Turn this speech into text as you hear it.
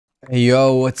Hey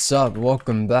yo, what's up?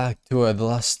 Welcome back to a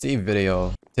TheLaSteve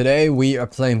video. Today we are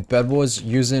playing Bedwars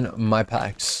using my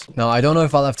packs. Now I don't know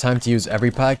if I'll have time to use every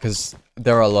pack because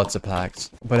there are lots of packs.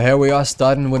 But here we are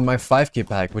starting with my 5k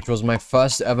pack, which was my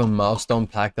first ever milestone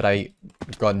pack that I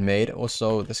got made.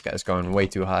 Also, this guy's going way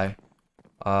too high.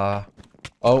 Oh,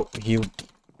 he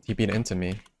TP'd into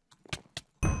me.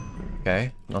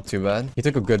 Okay, not too bad. He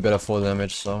took a good bit of full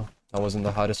damage, so that wasn't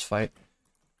the hardest fight.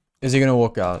 Is he gonna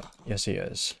walk out? Yes, he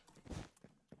is.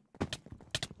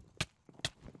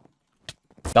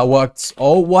 That worked.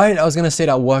 Oh, what? I was gonna say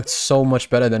that worked so much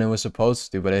better than it was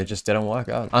supposed to, but it just didn't work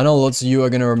out. I know lots of you are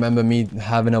gonna remember me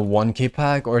having a 1k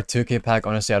pack or a 2k pack.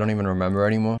 Honestly, I don't even remember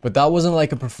anymore. But that wasn't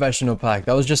like a professional pack.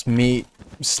 That was just me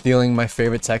stealing my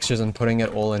favorite textures and putting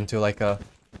it all into like a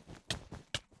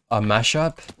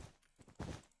mashup.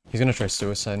 He's gonna try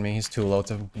suicide me. He's too low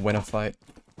to win a fight.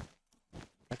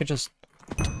 I could just...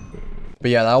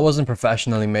 But yeah, that wasn't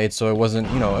professionally made, so it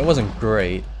wasn't, you know, it wasn't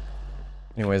great.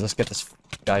 Anyways, let's get this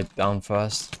guy down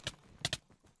first.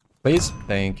 Please?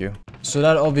 Thank you. So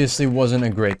that obviously wasn't a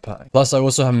great pack. Plus, I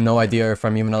also have no idea if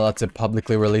I'm even allowed to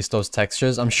publicly release those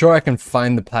textures. I'm sure I can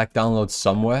find the pack download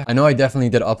somewhere. I know I definitely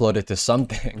did upload it to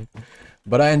something,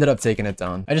 but I ended up taking it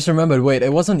down. I just remembered, wait,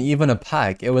 it wasn't even a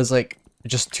pack. It was like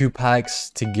just 2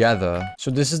 packs together. So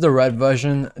this is the red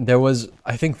version. There was,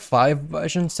 I think, 5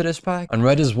 versions to this pack, and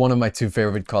red is one of my 2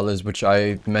 favorite colors, which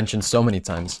I mentioned so many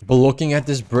times. But looking at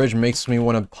this bridge makes me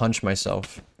want to punch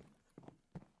myself.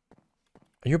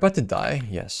 Are you about to die?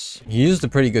 Yes. He used a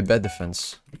pretty good bed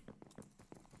defense.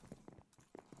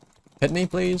 Hit me,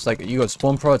 please. Like, you got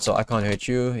spawn prod, so I can't hit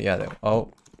you. Yeah,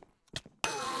 oh.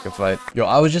 Good fight. Yo,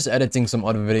 I was just editing some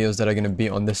other videos that are gonna be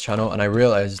on this channel, and I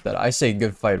realized that I say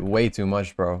good fight way too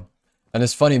much, bro. And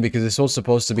it's funny because it's all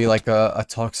supposed to be like a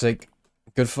toxic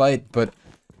good fight, but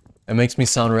it makes me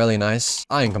sound really nice.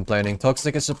 I ain't complaining.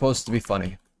 Toxic is supposed to be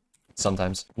funny.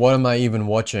 Sometimes. What am I even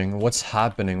watching? What's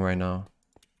happening right now?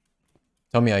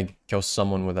 Tell me I kill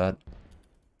someone with that.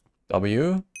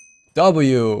 W?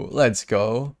 W! Let's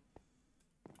go.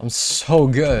 I'm so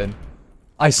good.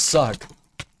 I suck.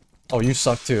 Oh, you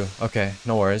suck too. Okay,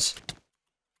 no worries.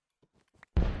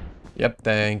 Yep,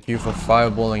 thank you for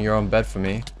fireballing your own bed for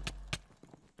me.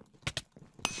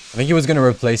 I think he was gonna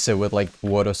replace it with like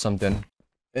wood or something.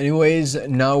 Anyways,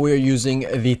 now we're using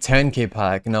the 10k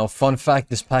pack. Now, fun fact,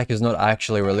 this pack is not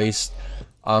actually released.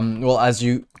 Well, as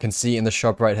you can see in the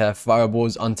shop right here, fireball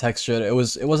is untextured.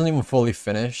 It wasn't even fully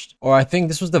finished. Or I think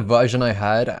this was the version I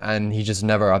had and he just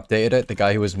never updated it, the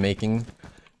guy who was making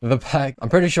the pack. I'm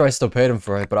pretty sure I still paid him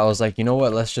for it, but I was like, you know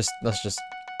what, let's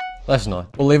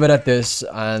not. We'll leave it at this,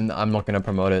 and I'm not gonna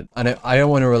promote it. And I don't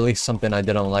want to release something I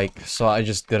didn't like, so I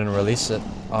just didn't release it.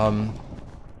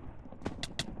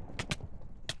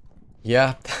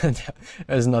 Yeah,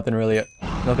 there's nothing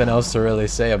else to really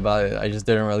say about it. I just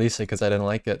didn't release it because I didn't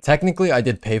like it. Technically, I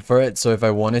did pay for it, so if I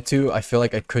wanted to, I feel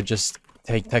like I could just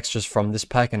take textures from this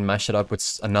pack and mash it up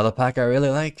with another pack I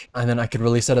really like, and then I could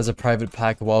release it as a private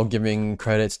pack while giving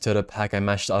credits to the pack I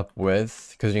mashed up with,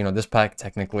 because, you know, this pack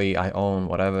technically I own,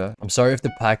 whatever. I'm sorry if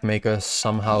the pack maker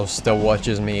somehow still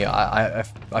watches me.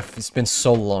 It's been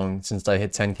so long since I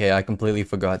hit 10k, I completely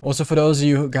forgot. Also, for those of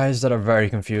you guys that are very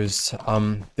confused,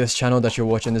 this channel that you're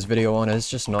watching this video on is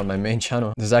just not my main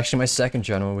channel. This is actually my second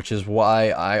channel, which is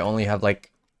why I only have like,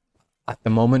 at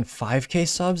the moment, 5k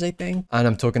subs, I think. And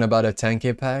I'm talking about a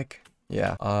 10k pack.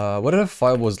 Yeah. What do the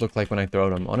fireballs look like when I throw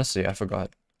them? Honestly, I forgot.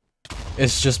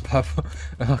 It's just purple.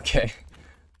 Okay.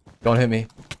 Don't hit me.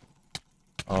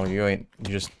 Oh, you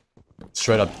just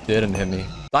straight up didn't hit me.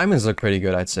 Diamonds look pretty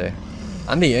good, I'd say.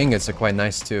 And the ingots are quite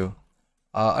nice, too.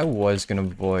 I was gonna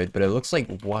void, but it looks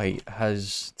like white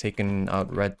has taken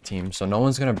out red team, so no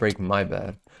one's gonna break my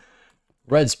bed.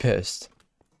 Red's pissed.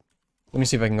 Let me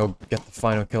see if I can go get the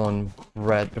final kill on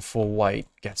red before white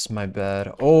gets my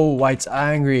bed. Oh, white's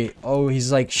angry. Oh,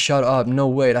 he's like, shut up. No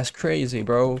way, that's crazy,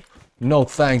 bro. No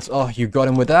thanks. Oh, you got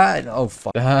him with that? Oh,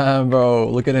 fuck. Damn, bro.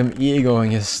 Look at him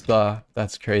egoing his stuff.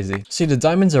 That's crazy. See, the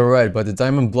diamonds are red, but the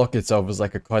diamond block itself is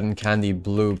like a cotton candy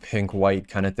blue, pink, white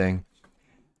kind of thing.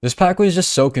 This pack was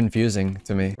just so confusing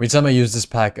to me. Every time I use this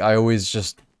pack, I always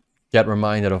just get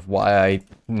reminded of why I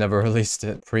never released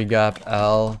it. Pre-gap,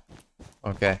 L.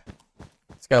 Okay.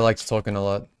 This guy likes talking a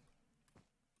lot.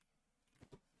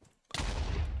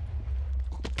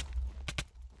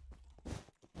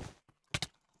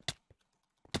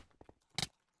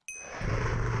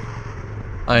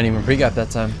 I didn't even pre-gap that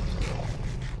time.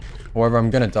 However, I'm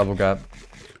gonna double gap.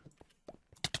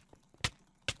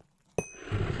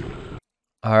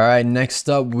 Alright, next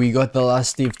up we got the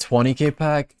TheLaSteve 20k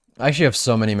pack. I actually have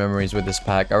so many memories with this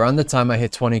pack. Around the time I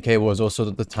hit 20k was also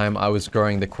the time I was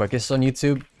growing the quickest on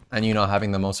YouTube. And, you know,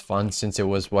 having the most fun since it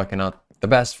was working out the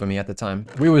best for me at the time.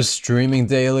 We were streaming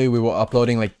daily. We were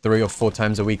uploading like 3 or 4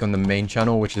 times a week on the main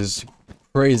channel, which is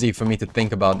crazy for me to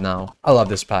think about now. I love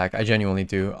this pack. I genuinely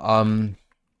do.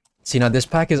 See, now this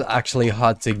pack is actually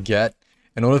hard to get.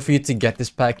 In order for you to get this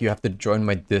pack, you have to join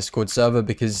my Discord server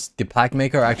because the pack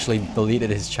maker actually deleted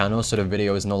his channel, so the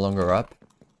video is no longer up.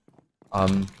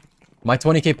 My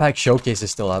 20k pack showcase is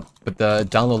still up, but the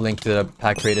download link to the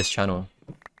pack creators channel,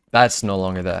 that's no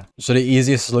longer there. So the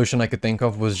easiest solution I could think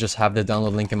of was just have the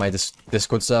download link in my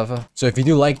Discord server. So if you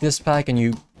do like this pack and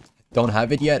you don't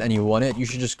have it yet and you want it, you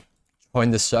should just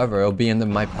join the server. It'll be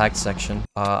in my pack section.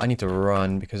 I need to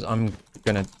run because I'm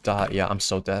gonna die. Yeah, I'm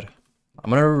so dead.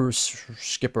 I'm gonna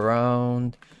skip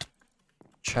around.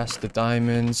 Chest the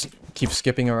diamonds. Keep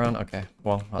skipping around. Okay,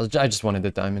 well, I just wanted the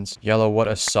diamonds. Yellow, what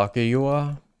a sucker you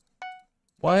are.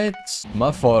 What?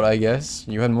 My fault, I guess.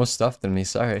 You had more stuff than me,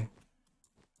 sorry.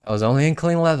 I was only in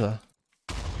clean leather.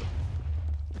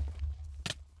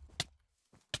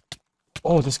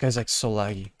 Oh, this guy's like so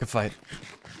laggy. Good fight.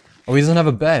 Oh, he doesn't have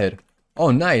a bed.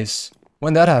 Oh, nice.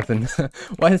 When that happened?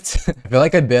 What? I feel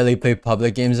like I barely play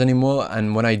public games anymore,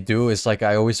 and when I do, it's like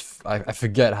I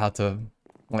forget how to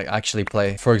like actually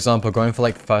play. For example, going for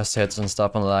like first hits and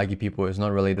stuff on laggy people is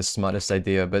not really the smartest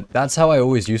idea, but that's how I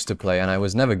always used to play, and I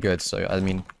was never good, so I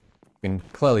mean, you can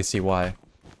clearly see why.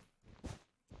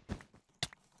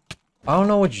 I don't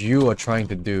know what you are trying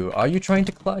to do. Are you trying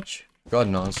to clutch? God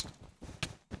knows.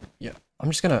 Yeah, I'm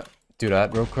just gonna do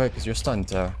that real quick because you're starting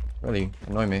to really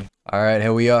annoy me. Alright,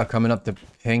 here we are coming up to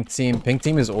pink team. Pink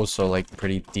team is also like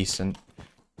pretty decent.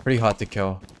 Pretty hard to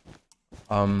kill.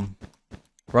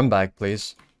 Run back,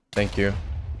 please. Thank you.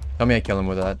 Tell me I kill him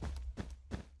with that.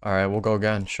 Alright, we'll go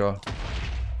again, sure.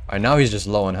 Alright, now he's just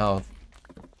low on health.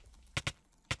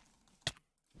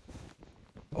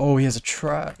 Oh, he has a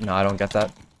trap. No, I don't get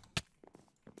that.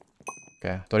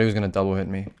 Okay, thought he was gonna double hit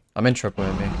me. I meant triple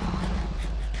hit me.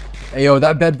 Hey, yo,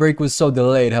 that bed break was so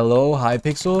delayed. Hello? Hi,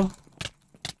 Pixel?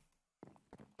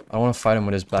 I want to fight him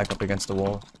with his back up against the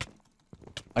wall.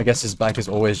 I guess his back is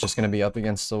always just gonna be up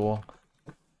against the wall.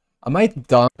 I might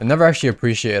dump. I never actually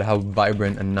appreciate how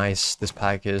vibrant and nice this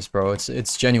pack is, bro.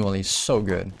 It's genuinely so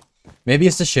good. Maybe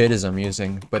it's the shaders I'm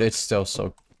using, but it's still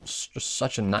just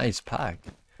such a nice pack.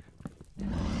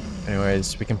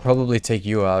 Anyways, we can probably take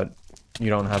you out. You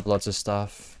don't have lots of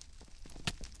stuff.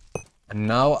 And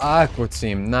now Aqua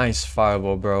team. Nice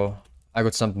fireball, bro. I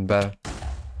got something better.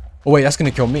 Oh wait, that's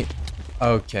gonna kill me.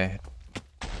 Okay.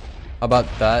 How about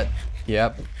that?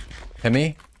 Yep. Hit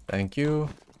me. Thank you.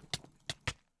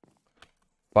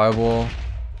 Fireball.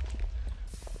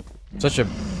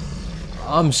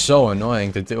 I'm so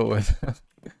annoying to deal with.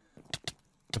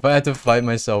 If I had to fight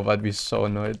myself, I'd be so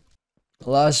annoyed.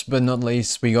 Last but not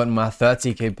least, we got my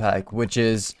 30k pack, which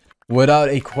is, without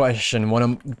a question,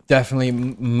 definitely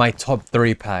my top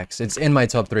 3 packs. It's in my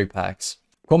top 3 packs.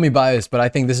 Call me biased, but I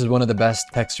think this is one of the best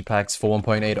texture packs for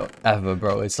 1.8 ever,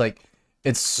 bro. It's like,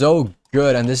 it's so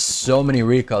good, and there's so many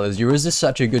recolors. Yours did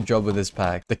such a good job with this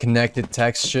pack. The connected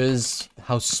textures,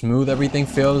 how smooth everything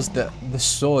feels. The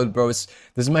sword, bro, this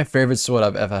is my favorite sword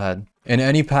I've ever had. In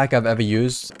any pack I've ever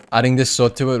used, adding this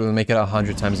sword to it will make it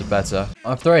 100 times better.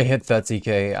 After I hit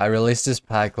 30k, I released this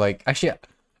pack actually,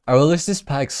 I released this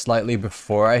pack slightly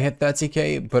before I hit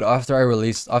 30k, but after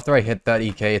I hit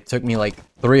 30k, it took me like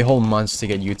 3 whole months to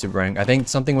get YouTube rank. I think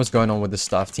something was going on with the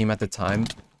staff team at the time.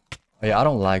 Oh, yeah, I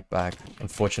don't lag back,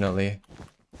 unfortunately,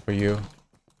 for you.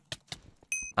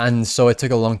 And so it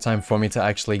took a long time for me to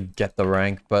actually get the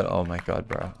rank, but oh my god,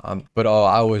 bro.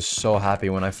 I was so happy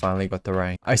when I finally got the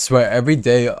rank. I swear, every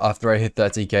day after I hit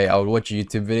 30k, I would watch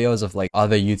YouTube videos of like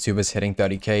other YouTubers hitting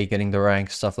 30k, getting the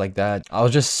rank, stuff like that. I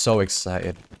was just so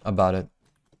excited about it.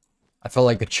 I felt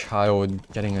like a child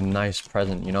getting a nice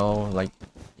present, you know? Like,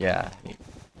 yeah,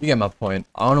 you get my point.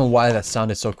 I don't know why that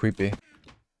sounded so creepy.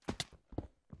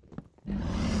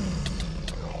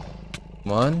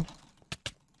 Come on.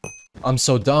 I'm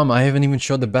so dumb, I haven't even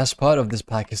showed the best part of this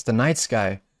pack. It's the night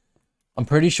sky. I'm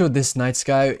pretty sure this night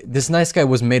sky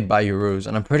was made by Uruz,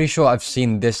 and I'm pretty sure I've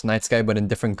seen this night sky but in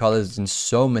different colors in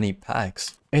so many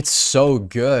packs. It's so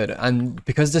good, and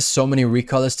because there's so many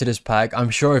recolors to this pack, I'm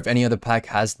sure if any other pack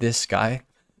has this sky,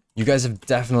 you guys have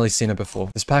definitely seen it before.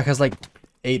 This pack has like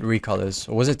 8 recolors,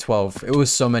 or was it 12? It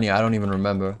was so many, I don't even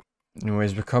remember.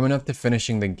 Anyways, we're coming up to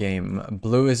finishing the game.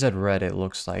 Blue is at red, it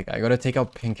looks like. I gotta take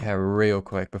out pink hair real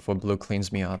quick before blue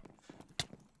cleans me up.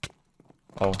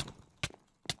 Oh.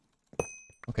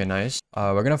 Okay, nice.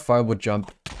 We're gonna firewood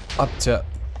jump up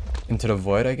into the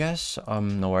void, I guess.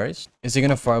 No worries. Is he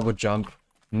gonna firewood jump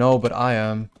No, but I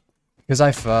am. Because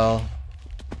I fell.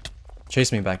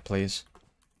 Chase me back, please.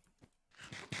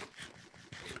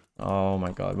 Oh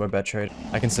my god, we're bad trade.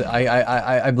 I can say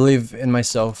I believe in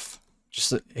myself.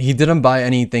 Just he didn't buy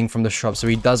anything from the shop, so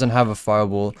he doesn't have a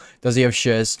fireball. Does he have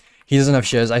shares? He doesn't have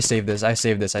shares. I save this. I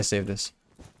save this. I save this.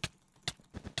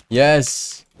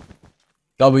 Yes.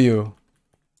 W.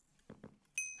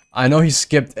 I know he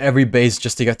skipped every base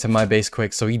just to get to my base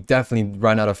quick, so he definitely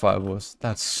ran out of fireballs.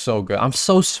 That's so good. I'm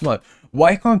so smart.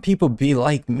 Why can't people be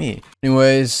like me?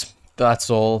 Anyways, that's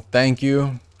all. Thank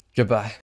you. Goodbye.